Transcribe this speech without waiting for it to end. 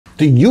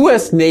The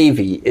U.S.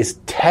 Navy is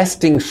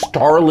testing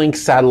Starlink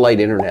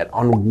satellite internet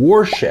on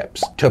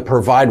warships to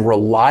provide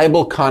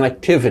reliable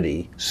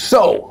connectivity.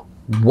 So,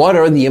 what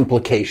are the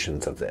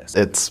implications of this?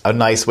 It's a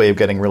nice way of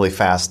getting really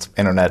fast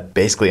internet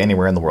basically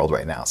anywhere in the world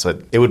right now.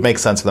 So it would make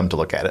sense for them to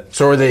look at it.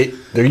 So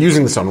they're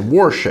using this on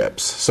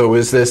warships. So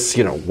is this,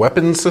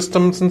 weapon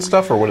systems and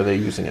stuff, or what are they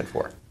using it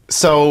for?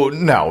 So,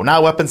 no,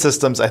 not weapon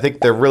systems. I think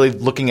they're really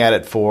looking at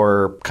it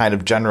for kind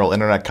of general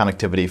internet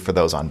connectivity for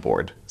those on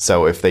board.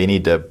 So if they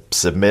need to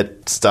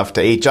submit stuff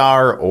to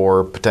HR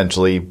or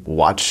potentially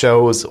watch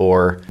shows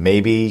or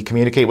maybe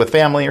communicate with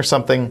family or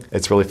something,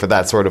 it's really for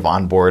that sort of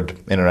onboard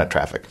internet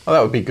traffic. Oh,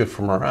 that would be good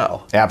for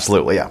morale.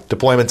 Absolutely, yeah.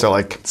 Deployments are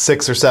like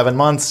 6 or 7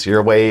 months.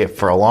 You're away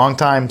for a long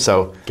time,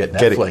 so... Get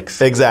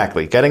Netflix.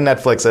 Exactly. Getting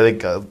Netflix, I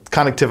think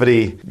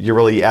connectivity, you're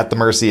really at the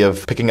mercy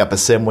of picking up a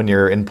SIM when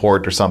you're in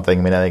port or something.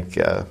 I mean, I think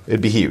it'd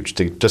be huge.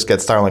 To just get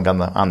Starlink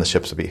on the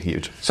ships would be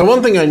huge. So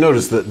one thing I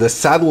noticed, that the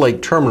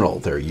satellite terminal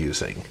they're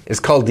using is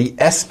called the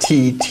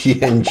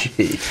STTNG.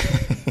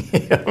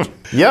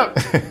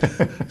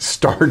 Yep.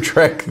 Star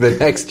Trek The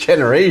Next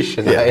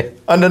Generation. Yeah.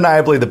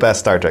 Undeniably the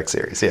best Star Trek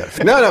series, yeah.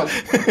 No.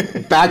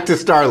 Back to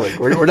Starlink.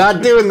 We're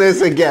not doing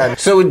this again.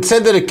 So it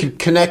said that it could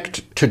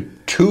connect to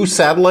 2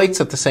 satellites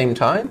at the same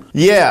time?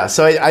 Yeah,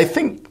 so I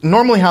think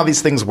normally how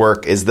these things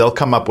work is they'll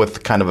come up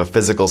with kind of a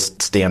physical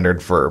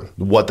standard for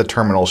what the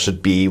terminal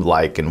should be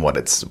like and what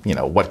it's,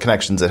 what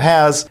connections it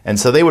has. And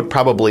so they would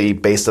probably,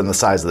 based on the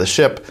size of the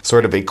ship,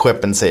 sort of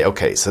equip and say,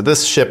 okay, so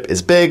this ship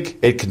is big,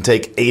 it can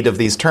take 8 of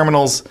these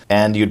terminals,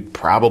 and you'd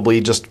probably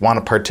just want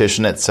to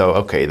partition it. So,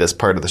 okay, this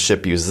part of the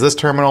ship uses this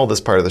terminal, this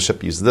part of the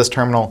ship uses this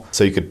terminal.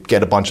 So you could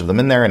get a bunch of them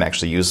in there and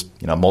actually use,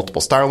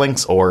 multiple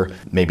Starlinks, or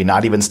maybe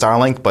not even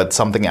Starlink, but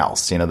something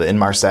else. The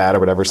Inmarsat or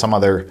whatever, some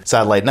other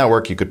satellite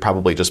network, you could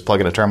probably just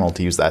plug in a terminal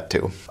to use that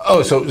too.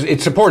 Oh, so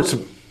it supports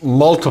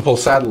multiple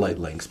satellite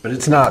links, but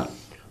it's not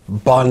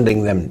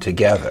bonding them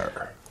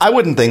together. I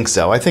wouldn't think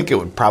so. I think it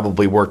would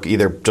probably work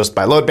either just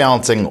by load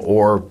balancing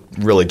or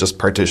really just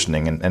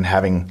partitioning and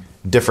having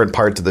different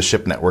parts of the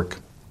ship network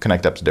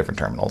connect up to different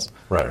terminals.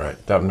 Right.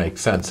 That would make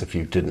sense if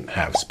you didn't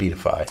have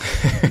Speedify.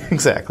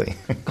 Exactly.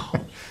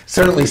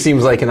 Certainly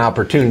seems like an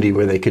opportunity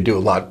where they could do a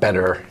lot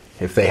better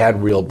if they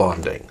had real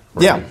bonding.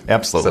 Right? Yeah,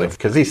 absolutely.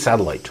 Because these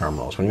satellite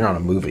terminals, when you're on a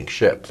moving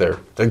ship, they're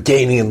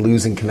gaining and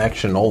losing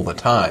connection all the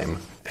time,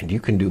 and you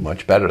can do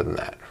much better than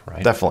that,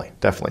 right?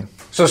 Definitely.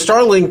 So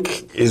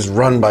Starlink is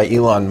run by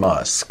Elon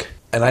Musk,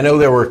 and I know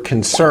there were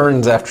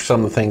concerns after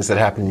some of the things that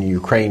happened in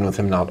Ukraine with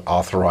him not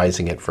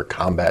authorizing it for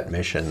combat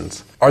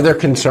missions. Are there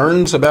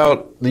concerns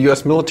about the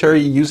U.S.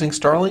 military using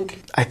Starlink?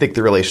 I think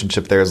the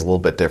relationship there is a little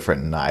bit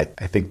different, and I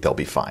think they'll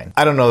be fine.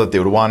 I don't know that they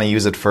would want to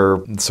use it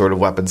for sort of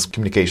weapons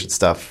communication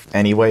stuff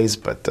anyways,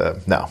 but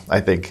no,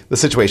 I think the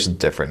situation's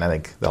different. I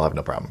think they'll have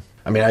no problem.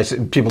 I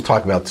mean, people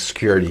talk about the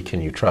security,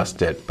 can you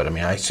trust it? But I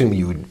mean, I assume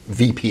you would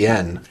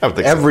VPN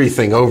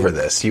everything over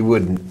this. You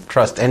wouldn't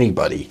trust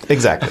anybody.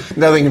 Exactly.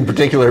 Nothing in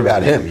particular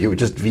about him. You would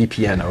just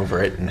VPN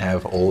over it and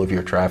have all of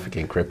your traffic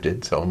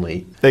encrypted, so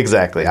only...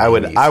 Exactly. I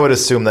would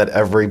assume that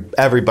every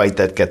byte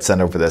that gets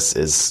sent over this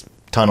is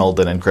tunneled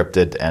and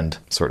encrypted and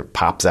sort of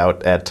pops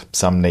out at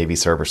some Navy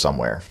server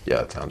somewhere. Yeah,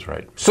 that sounds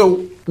right.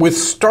 So with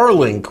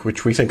Starlink,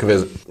 which we think of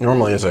as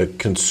normally as a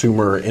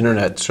consumer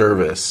internet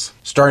service,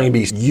 starting to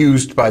be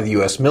used by the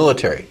U.S.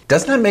 military,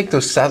 doesn't that make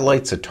those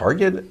satellites a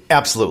target?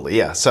 Absolutely,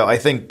 yeah. So I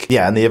think,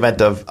 in the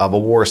event of a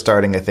war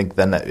starting, I think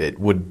then it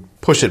would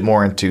push it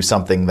more into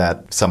something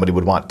that somebody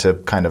would want to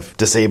kind of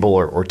disable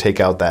or take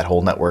out that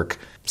whole network.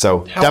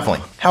 So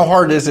definitely. How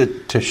hard is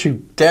it to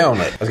shoot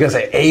down I was going to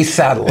say a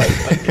satellite.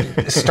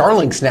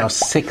 Starlink's now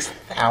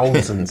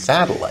 6,000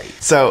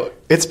 satellites. So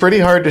it's pretty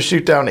hard to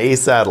shoot down a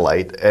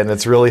satellite, and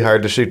it's really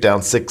hard to shoot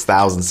down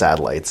 6,000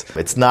 satellites.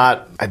 It's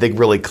not, I think,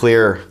 really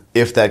clear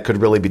if that could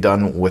really be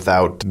done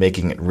without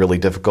making it really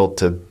difficult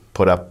to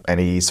put up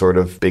any sort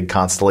of big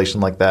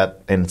constellation like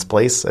that in its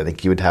place. I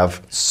think you would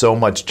have so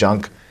much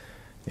junk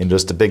in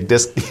just a big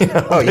disk.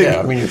 Yeah.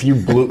 I mean,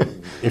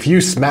 if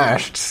you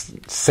smashed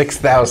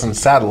 6,000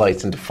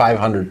 satellites into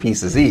 500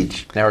 pieces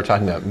each, now we're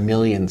talking about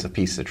millions of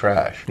pieces of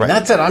trash. Right. And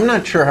that said, I'm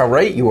not sure how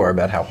right you are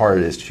about how hard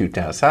it is to shoot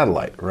down a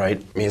satellite, right?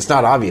 I mean, it's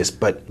not obvious,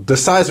 but the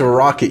size of a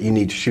rocket you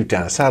need to shoot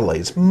down a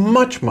satellite is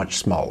much, much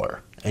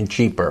smaller and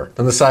cheaper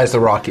than the size of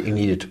the rocket you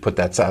needed to put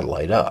that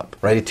satellite up,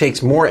 right? It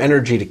takes more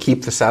energy to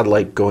keep the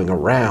satellite going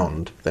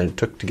around than it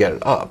took to get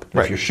it up.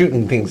 Right. If you're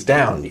shooting things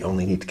down, you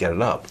only need to get it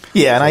up.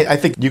 Yeah, and I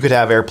think you could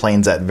have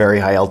airplanes at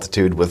very high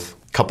altitude with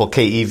a couple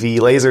KEV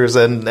lasers,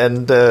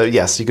 and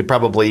yes, you could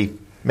probably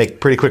make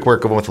pretty quick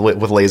work with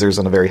lasers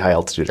on a very high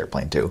altitude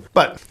airplane too.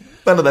 But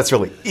none of that's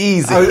really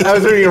easy. I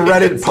was reading a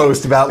Reddit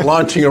post about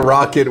launching a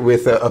rocket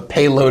with a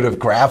payload of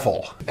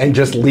gravel and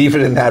just leave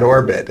it in that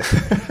orbit,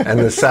 and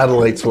the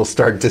satellites will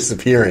start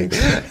disappearing.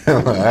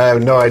 I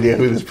have no idea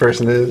who this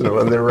person is or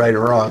whether they're right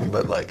or wrong,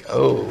 but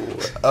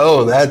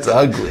oh, that's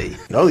ugly.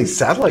 No, these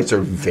satellites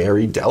are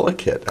very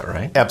delicate, all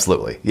right?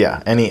 Absolutely,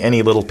 yeah.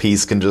 Any little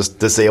piece can just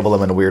disable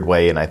them in a weird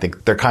way, and I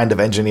think they're kind of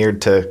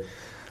engineered to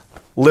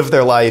live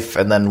their life,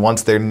 and then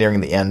once they're nearing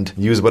the end,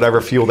 use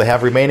whatever fuel they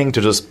have remaining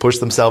to just push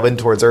themselves in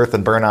towards Earth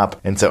and burn up.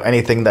 And so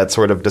anything that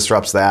sort of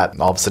disrupts that,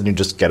 all of a sudden you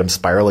just get them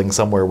spiraling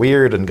somewhere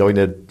weird and going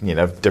to,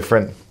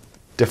 different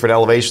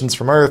elevations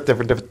from Earth,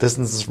 different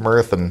distances from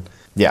Earth, and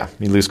yeah,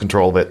 you lose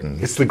control of it.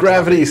 And it's the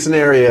gravity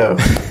scenario.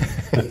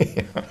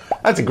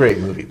 That's a great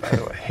movie, by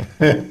the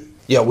way.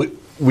 Yeah,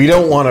 we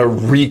don't want to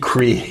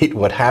recreate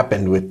what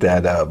happened with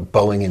that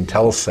Boeing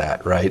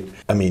Intelsat, right?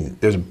 I mean,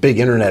 there's a big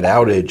internet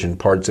outage in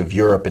parts of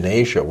Europe and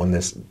Asia when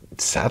this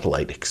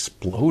satellite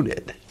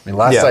exploded. I mean,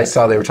 last I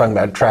saw, they were talking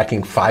about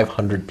tracking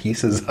 500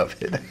 pieces of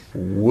it,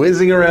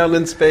 whizzing around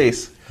in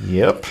space.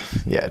 Yep.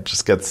 Yeah, it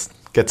just gets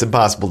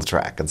impossible to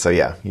track. And so,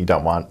 yeah, you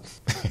don't want...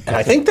 And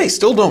I think they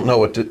still don't know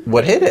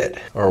what hit it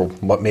or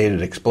what made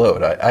it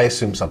explode. I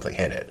assume something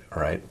hit it,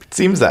 right? It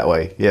seems that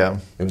way, yeah.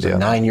 It was a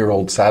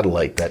 9-year-old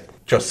satellite that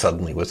just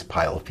suddenly was a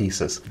pile of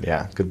pieces.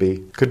 Yeah, could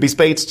be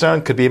space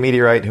junk, could be a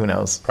meteorite, who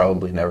knows?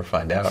 Probably never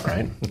find out,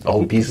 right?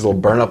 All the pieces will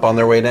burn up on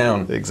their way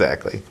down.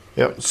 Exactly.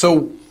 Yep.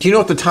 So, do you know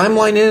what the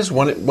timeline is?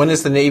 When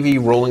is the Navy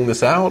rolling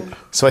this out?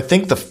 So I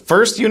think the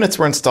first units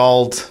were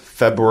installed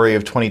February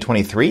of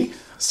 2023.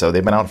 So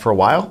they've been out for a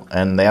while,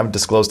 and they haven't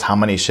disclosed how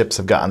many ships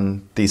have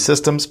gotten these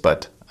systems,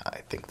 but I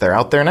think they're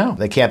out there now.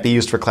 They can't be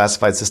used for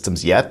classified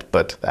systems yet,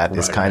 but that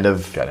is kind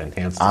of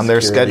on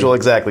their schedule.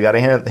 Exactly. Got to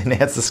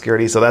enhance the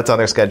security, so that's on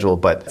their schedule.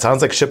 But it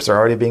sounds like ships are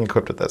already being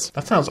equipped with this.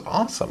 That sounds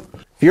awesome.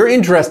 If you're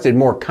interested in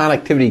more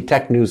connectivity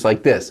tech news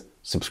like this,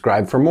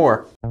 subscribe for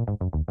more.